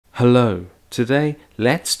Hello, today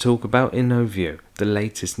let's talk about Inovio, the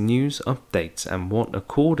latest news, updates and what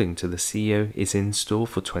according to the CEO is in store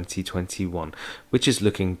for 2021, which is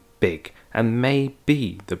looking big and may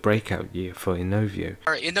be the breakout year for Inovio.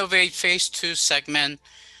 Our Innovate Phase 2 segment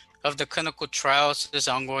of the clinical trials is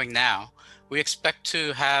ongoing now. We expect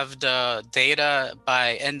to have the data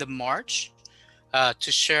by end of March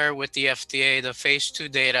to share with the FDA the Phase 2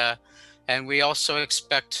 data. And we also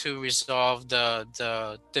expect to resolve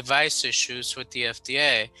the device issues with the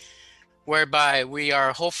FDA, whereby we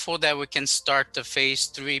are hopeful that we can start the Phase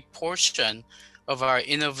 3 portion of our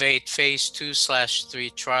Innovate Phase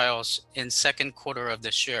 2/3 trials in second quarter of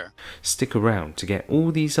this year. Stick around to get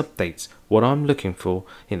all these updates, what I'm looking for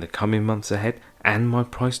in the coming months ahead and my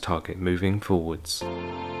price target moving forwards.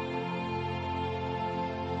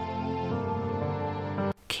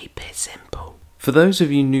 Keep it simple. For those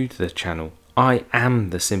of you new to the channel, I am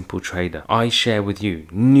the simple trader. I share with you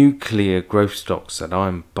nuclear growth stocks that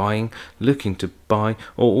I'm buying, looking to buy,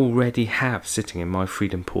 or already have sitting in my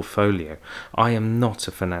freedom portfolio. I am not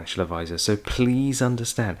a financial advisor, so please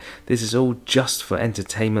understand this is all just for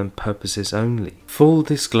entertainment purposes only. Full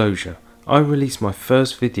disclosure, I released my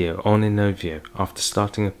first video on Inovio after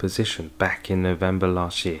starting a position back in November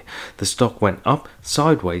last year. The stock went up,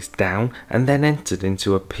 sideways, down and then entered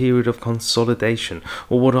into a period of consolidation,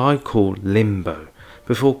 or what I call limbo,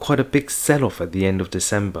 before quite a big sell-off at the end of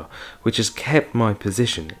December, which has kept my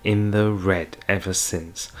position in the red ever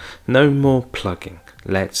since. No more plugging,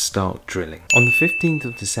 let's start drilling. On the 15th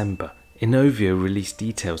of December, Inovio released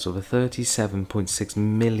details of a $37.6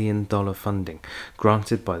 million funding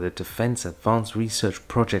granted by the Defense Advanced Research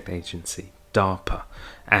Project Agency, DARPA,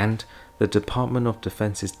 and the Department of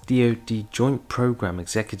Defense's DoD Joint Program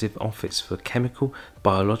Executive Office for Chemical,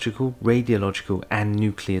 Biological, Radiological and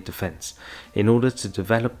Nuclear Defense in order to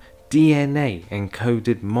develop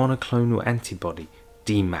DNA-encoded monoclonal antibody,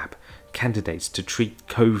 DMAP, candidates to treat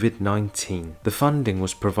COVID-19. The funding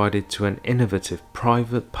was provided to an innovative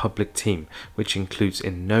private-public team which includes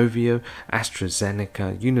Inovio,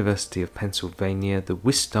 AstraZeneca, University of Pennsylvania, the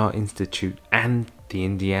Wistar Institute and the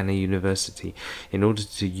Indiana University in order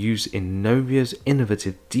to use Inovio's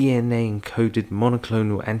innovative DNA-encoded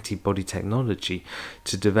monoclonal antibody technology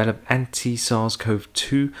to develop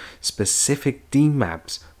anti-SARS-CoV-2 specific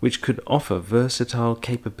DMAPs which could offer versatile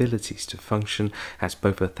capabilities to function as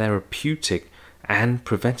both a therapeutic and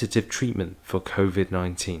preventative treatment for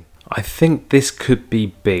COVID-19. I think this could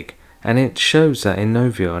be big, and it shows that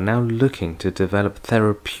Inovio are now looking to develop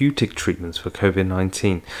therapeutic treatments for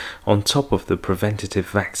COVID-19 on top of the preventative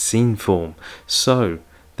vaccine form. So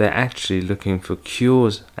they're actually looking for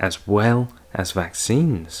cures as well as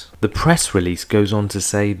vaccines. The press release goes on to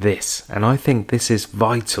say this, and I think this is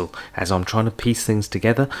vital as I'm trying to piece things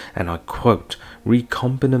together, and I quote,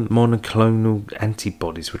 "Recombinant monoclonal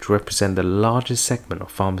antibodies, which represent the largest segment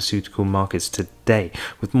of pharmaceutical markets today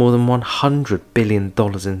with more than $100 billion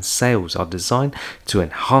in sales, are designed to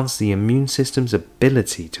enhance the immune system's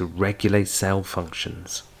ability to regulate cell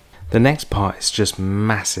functions." The next part is just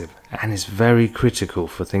massive and is very critical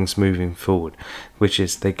for things moving forward, which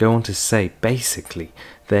is they go on to say basically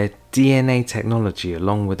their DNA technology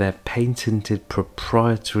along with their patented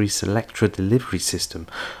proprietary Selectra delivery system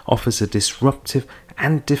offers a disruptive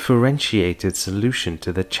and differentiated solution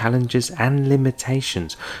to the challenges and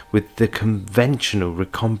limitations with the conventional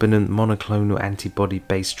recombinant monoclonal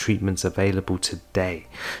antibody-based treatments available today.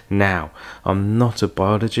 Now, I'm not a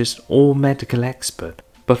biologist or medical expert,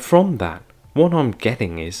 but from that, what I'm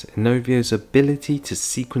getting is Inovio's ability to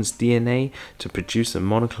sequence DNA to produce the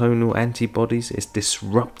monoclonal antibodies is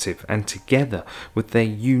disruptive, and together with their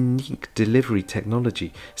unique delivery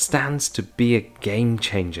technology stands to be a game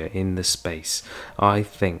changer in the space. I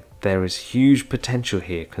think there is huge potential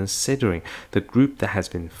here considering the group that has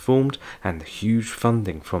been formed and the huge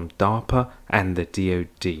funding from DARPA and the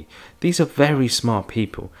DoD. These are very smart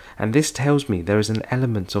people, and this tells me there is an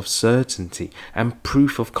element of certainty and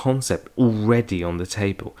proof of concept already on the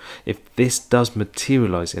table. If this does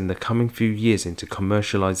materialize in the coming few years into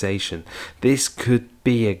commercialization, this could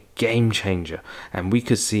be a game changer, and we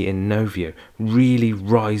could see Inovio really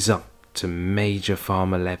rise up to major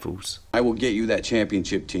pharma levels. I will get you that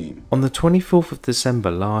championship team. On the 24th of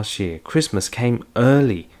December last year, Christmas came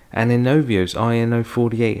early, and Inovio's INO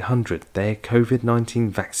 4800, their COVID-19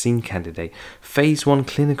 vaccine candidate, phase 1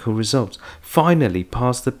 clinical results finally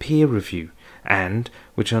passed the peer review, and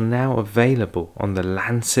which are now available on the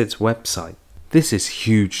Lancet's website. This is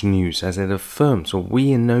huge news as it affirms what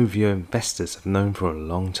we Inovio investors have known for a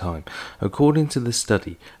long time. According to the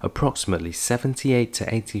study, approximately 78 to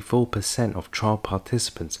 84% of trial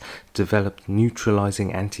participants developed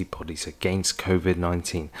neutralizing antibodies against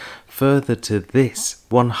COVID-19. Further to this,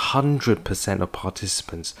 100% of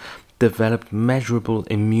participants developed measurable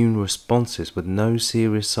immune responses with no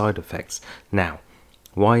serious side effects. Now,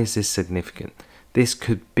 why is this significant? This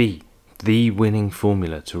could be the winning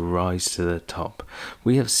formula to rise to the top.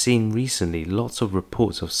 We have seen recently lots of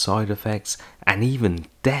reports of side effects and even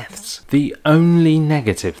deaths. The only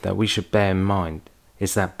negative that we should bear in mind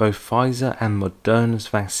is that both Pfizer and Moderna's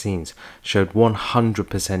vaccines showed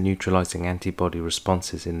 100% neutralizing antibody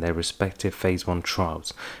responses in their respective phase 1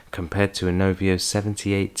 trials, compared to Inovio's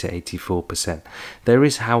 78 to 84%. There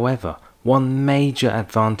is, however, one major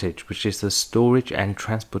advantage, which is the storage and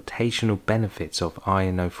transportational benefits of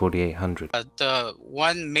INO 4800. The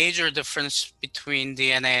one major difference between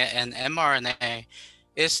DNA and mRNA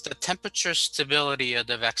is the temperature stability of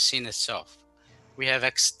the vaccine itself. We have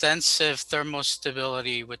extensive thermal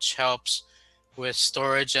stability, which helps with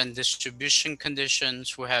storage and distribution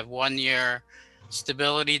conditions. We have 1 year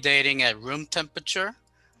stability dating at room temperature,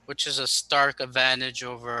 which is a stark advantage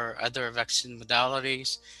over other vaccine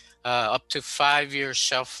modalities. Up to 5 years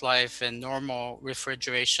shelf life and normal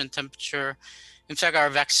refrigeration temperature. In fact,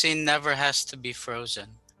 our vaccine never has to be frozen.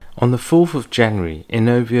 On the 4th of January,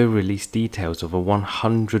 Inovio released details of a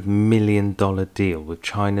 $100 million deal with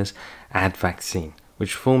China's Advaccine,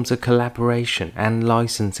 which forms a collaboration and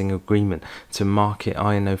licensing agreement to market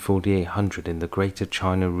INO 4800 in the Greater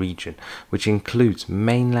China region, which includes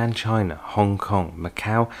mainland China, Hong Kong,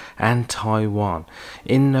 Macau, and Taiwan.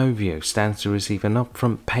 Inovio stands to receive an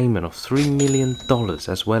upfront payment of $3 million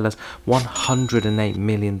as well as $108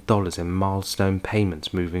 million in milestone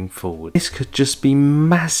payments moving forward. This could just be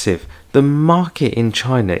massive. The market in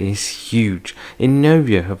China is huge.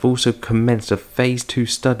 Inovio have also commenced a phase 2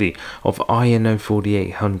 study of INO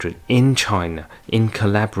 4800 in China in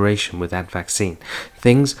collaboration with Advaccine.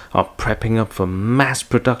 Things are prepping up for mass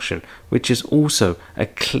production, which is also a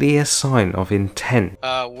clear sign of intent.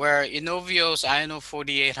 Where Inovio's INO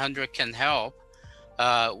 4800 can help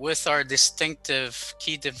with our distinctive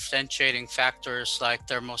key differentiating factors like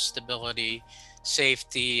thermal stability,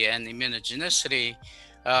 safety, and immunogenicity.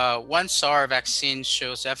 Once our vaccine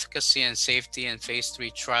shows efficacy and safety in phase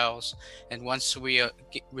 3 trials, and once we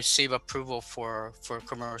receive approval for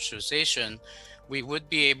commercialization, we would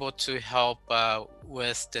be able to help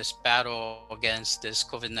with this battle against this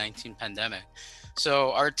COVID-19 pandemic.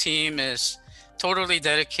 So our team is totally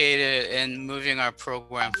dedicated in moving our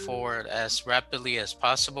program forward as rapidly as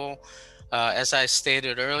possible. As I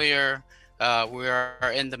stated earlier, we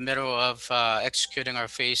are in the middle of executing our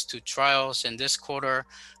phase 2 trials in this quarter.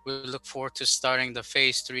 We look forward to starting the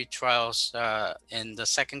phase 3 trials in the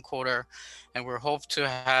second quarter, and we hope to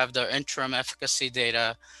have the interim efficacy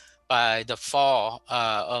data by the fall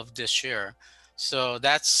of this year. So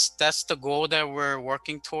that's the goal that we're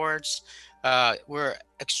working towards. We're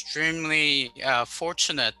extremely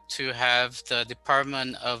fortunate to have the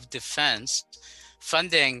Department of Defense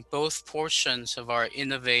funding both portions of our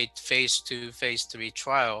Innovate phase 2, phase 3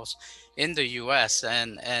 trials in the US,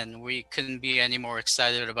 and we couldn't be any more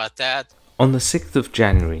excited about that. On the 6th of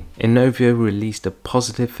January, Inovio released a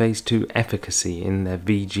positive phase 2 efficacy in their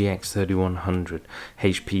VGX3100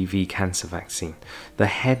 HPV cancer vaccine. The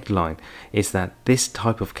headline is that this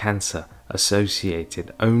type of cancer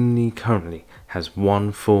associated only currently has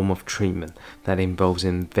one form of treatment that involves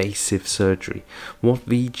invasive surgery. What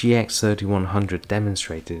VGX3100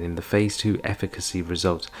 demonstrated in the phase 2 efficacy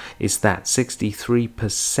results is that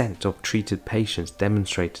 63% of treated patients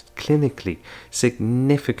demonstrated clinically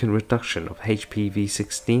significant reduction of HPV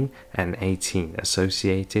 16 and 18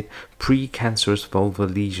 associated precancerous vulvar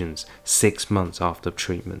lesions 6 months after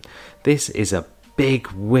treatment. This is a big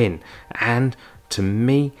win and, to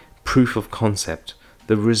me, proof of concept.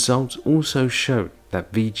 The results also showed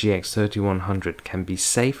that VGX3100 can be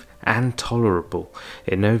safe and tolerable.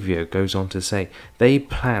 Inovio goes on to say they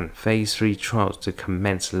plan phase 3 trials to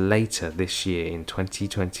commence later this year in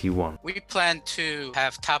 2021. We plan to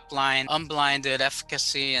have top-line unblinded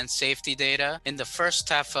efficacy and safety data in the first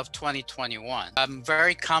half of 2021. I'm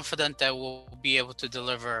very confident that we'll be able to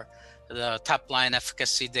deliver the top-line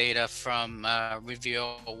efficacy data from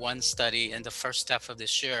Reveal 1 study in the first half of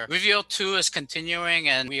this year. Reveal 2 is continuing,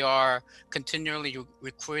 and we are continually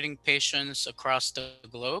recruiting patients across the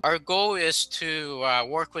globe. Our goal is to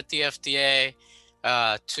work with the FDA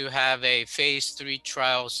to have a phase 3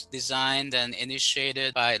 trials designed and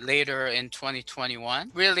initiated by later in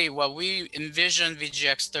 2021. Really, what we envision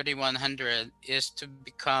VGX3100 is to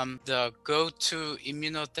become the go-to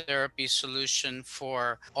immunotherapy solution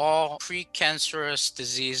for all precancerous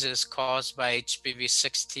diseases caused by HPV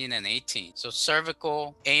 16 and 18. So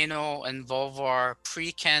cervical, anal, and vulvar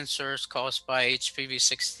precancers caused by HPV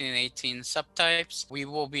 16 and 18 subtypes, we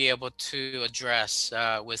will be able to address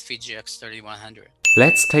with VGX3100.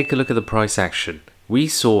 Let's take a look at the price action. We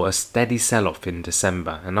saw a steady sell-off in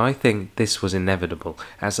December, and I think this was inevitable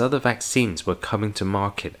as other vaccines were coming to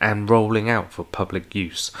market and rolling out for public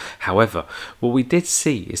use. However, what we did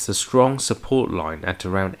see is the strong support line at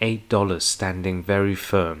around $8 standing very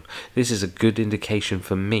firm. This is a good indication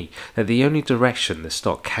for me that the only direction the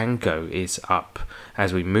stock can go is up.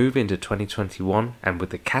 As we move into 2021 and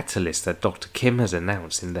with the catalyst that Dr. Kim has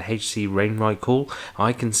announced in the HC Wainwright call,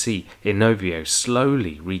 I can see Inovio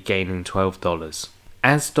slowly regaining $12.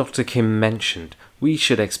 As Dr. Kim mentioned, we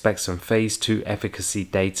should expect some phase 2 efficacy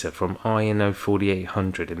data from INO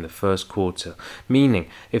 4800 in the first quarter, meaning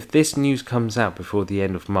if this news comes out before the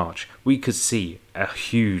end of March, we could see a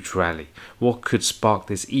huge rally. What could spark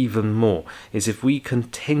this even more is if we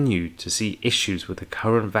continue to see issues with the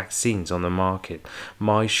current vaccines on the market.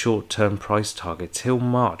 My short-term price target till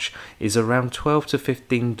March is around $12 to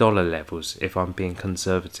 $15 levels if I'm being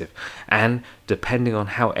conservative, and depending on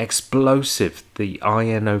how explosive the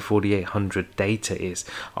INO 4800 data is,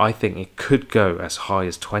 I think it could go as high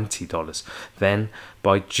as $20. Then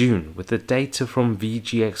by June, with the data from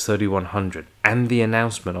VGX3100 and the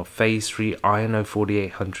announcement of phase 3 INO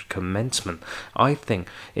 4800 commencement, I think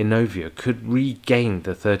Inovio could regain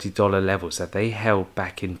the $30 levels that they held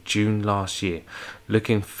back in June last year.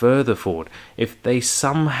 Looking further forward, if they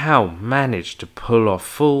somehow manage to pull off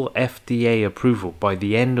full FDA approval by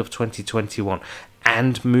the end of 2021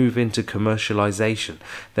 and move into commercialization,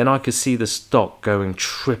 then I could see the stock going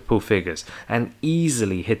triple figures and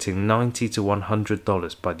easily hitting $90 to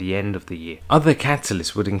 $100 by the end of the year. Other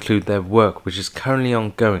catalysts would include their work which is currently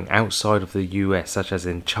ongoing outside of the US, such as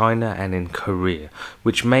in China and in Korea,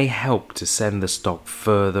 which may help to send the stock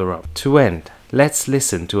further up. To end, let's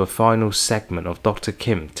listen to a final segment of Dr.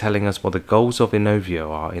 Kim telling us what the goals of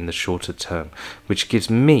Inovio are in the shorter term, which gives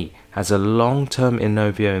me, as a long-term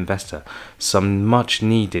Inovio investor, some much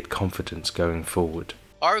needed confidence going forward.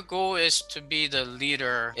 Our goal is to be the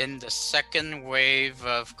leader in the second wave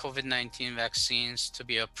of COVID-19 vaccines to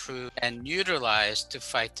be approved and utilized to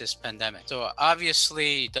fight this pandemic. So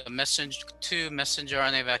obviously the two messenger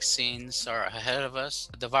RNA vaccines are ahead of us.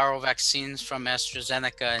 The viral vaccines from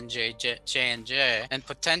AstraZeneca and J&J, and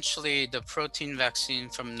potentially the protein vaccine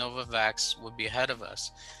from Novavax will be ahead of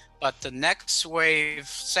us. But the next wave,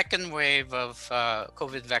 second wave of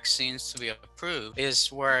COVID vaccines to be approved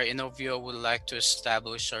is where Inovio would like to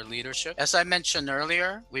establish our leadership. As I mentioned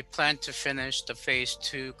earlier, we plan to finish the phase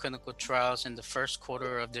 2 clinical trials in the first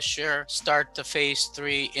quarter of this year, start the phase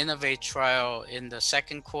 3 Innovate trial in the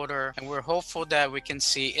second quarter, and we're hopeful that we can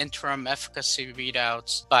see interim efficacy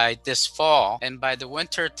readouts by this fall. And by the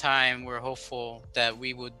winter time, we're hopeful that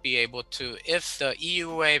we would be able to, if the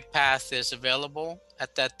EUA path is available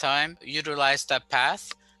at that time, utilize that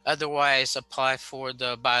path. Otherwise, apply for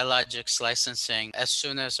the biologics licensing as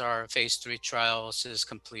soon as our phase 3 trials is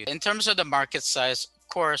complete. In terms of the market size, of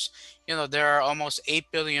course, there are almost 8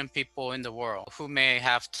 billion people in the world who may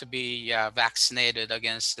have to be vaccinated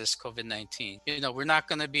against this COVID-19. We're not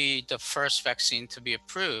going to be the first vaccine to be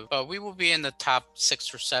approved, but we will be in the top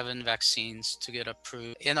 6 or 7 vaccines to get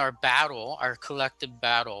approved in our battle, our collective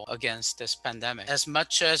battle against this pandemic. As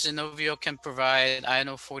much as Inovio can provide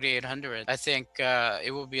INO 4800, I think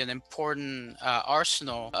it will be an important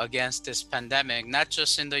arsenal against this pandemic, not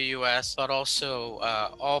just in the US, but also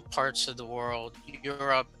all parts of the world,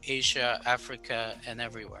 Europe, Asia, Africa, and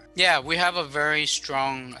everywhere. Yeah, we have a very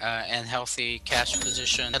strong and healthy cash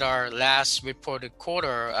position. At our last reported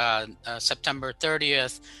quarter, September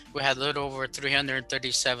 30th, we had a little over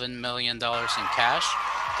 $337 million in cash.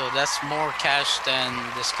 So that's more cash than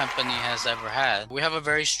this company has ever had. We have a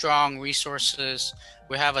very strong resources.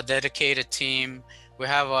 We have a dedicated team. We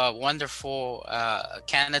have wonderful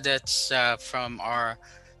candidates from our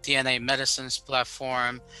DNA medicines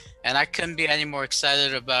platform. And I couldn't be any more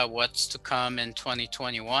excited about what's to come in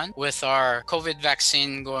 2021 with our COVID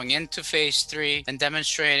vaccine going into phase 3 and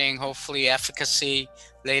demonstrating hopefully efficacy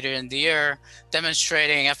later in the year,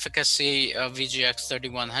 demonstrating efficacy of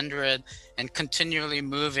VGX3100 and continually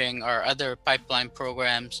moving our other pipeline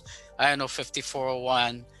programs, INO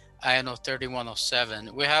 5401, INO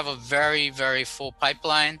 3107. We have a very, very full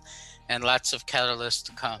pipeline. and lots of catalysts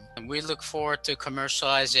to come. And we look forward to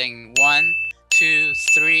commercializing 1, 2,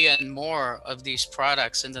 3, and more of these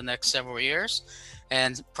products in the next several years,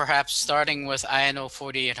 and perhaps starting with INO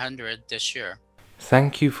 4800 this year.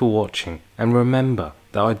 Thank you for watching, and remember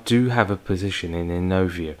that I do have a position in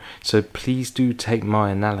Inovio, so please do take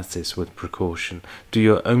my analysis with precaution, do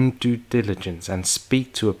your own due diligence and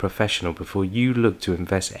speak to a professional before you look to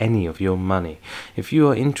invest any of your money. If you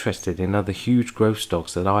are interested in other huge growth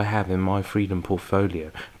stocks that I have in my Freedom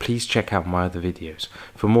portfolio, please check out my other videos.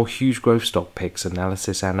 For more huge growth stock picks,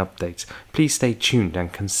 analysis and updates, please stay tuned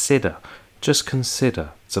and just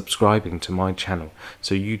consider subscribing to my channel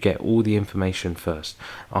so you get all the information first.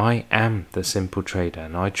 I am the Simple Trader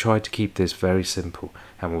and I try to keep this very simple,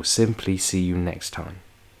 and will simply see you next time.